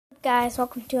Guys,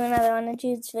 welcome to another one of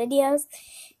Jude's videos,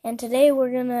 and today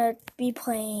we're gonna be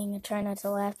playing a Try Not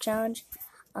to Laugh challenge.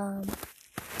 I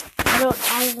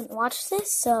haven't watched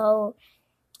this, so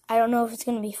I don't know if it's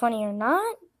gonna be funny or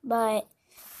not, but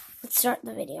let's start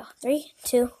the video. 3,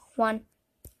 2, 1.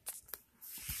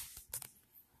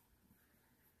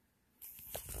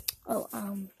 Oh,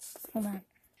 hold on.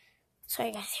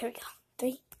 Sorry guys, here we go.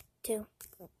 3, 2,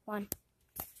 1.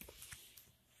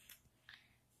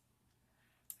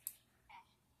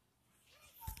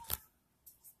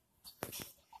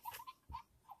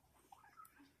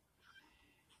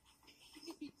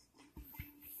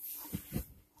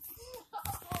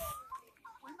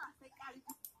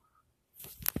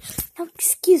 Now,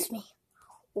 excuse me.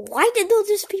 Why did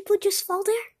those people just fall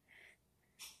there?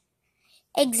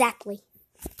 Exactly.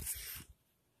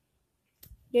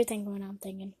 You're thinking what I'm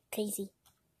thinking. Crazy.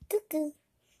 Cuckoo.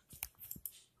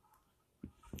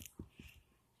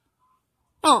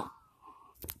 Oh.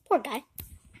 Poor guy.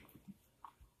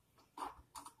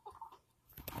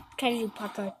 Try to do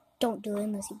parkour. Don't do it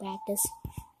unless you practice.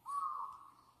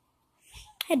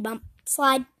 Head bump.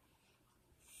 Slide.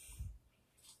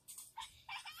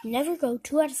 Never go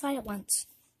 2 out of sight at once.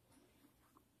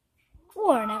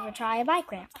 Or never try a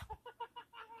bike ramp.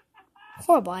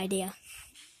 Horrible idea.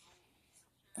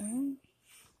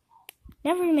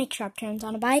 Never make sharp turns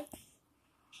on a bike.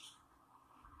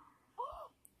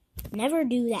 Never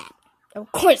do that.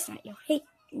 Of course not.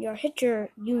 You'll hit your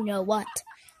you-know-what.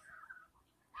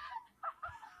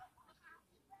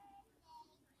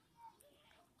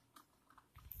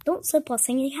 Don't slip while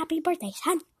singing happy birthday,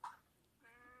 son.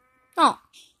 Oh.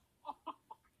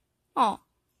 Oh.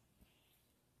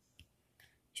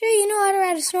 Sure you know how to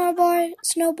ride a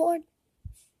snowboard?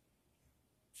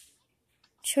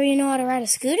 Sure you know how to ride a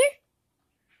scooter?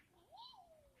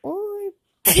 Or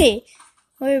baby.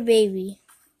 Or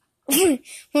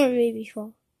baby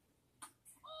fall.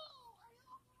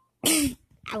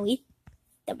 Owie.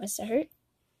 That must have hurt.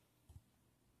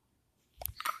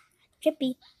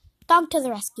 Chippy. Dog to the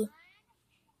rescue.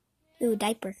 Ooh,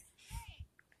 diaper.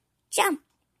 Jump.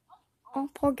 Oh,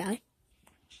 poor guy.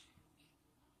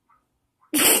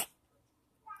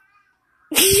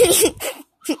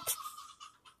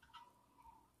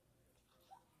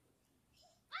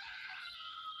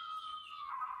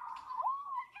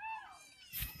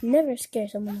 Never scare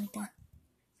someone like that.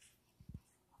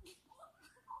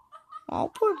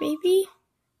 Oh, poor baby.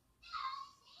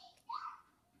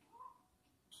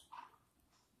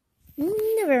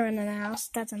 Never run in the house.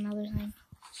 That's another thing.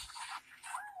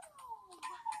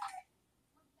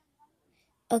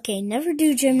 Okay, never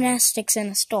do gymnastics in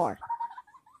a store.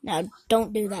 Now,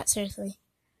 don't do that, seriously.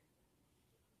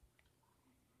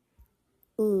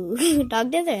 Ooh,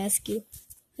 dog to the rescue.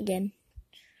 Again.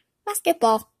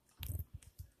 Basketball.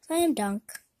 Slam dunk.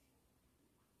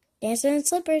 Dancing in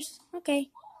slippers. Okay,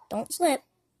 don't slip.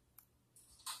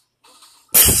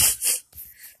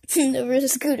 Never a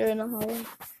scooter in a hallway.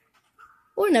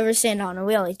 Or never stand on a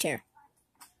wheelie chair.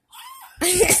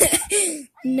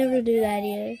 Never do that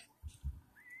either.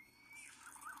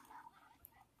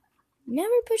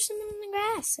 Never push them in the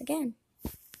grass again.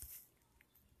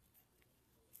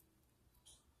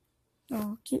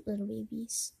 Oh, cute little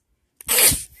babies.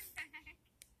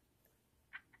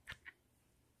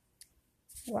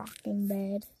 Rocking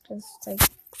bed. Just like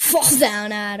fall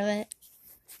down out of it.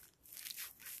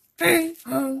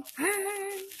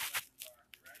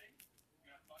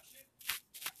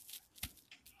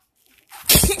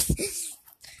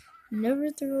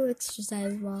 Never throw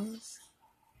exercise balls.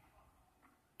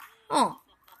 Oh.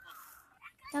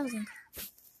 That was incredible.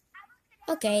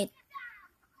 Okay.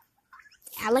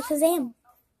 Alakazam.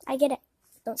 I get it.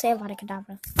 Don't say Avada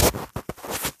Kedavra.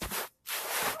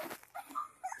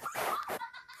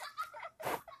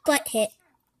 Butt hit.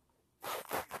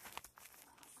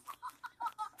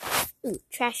 Ooh,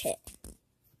 trash hit.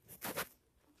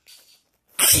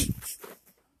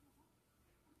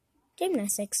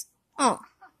 Gymnastics. Oh,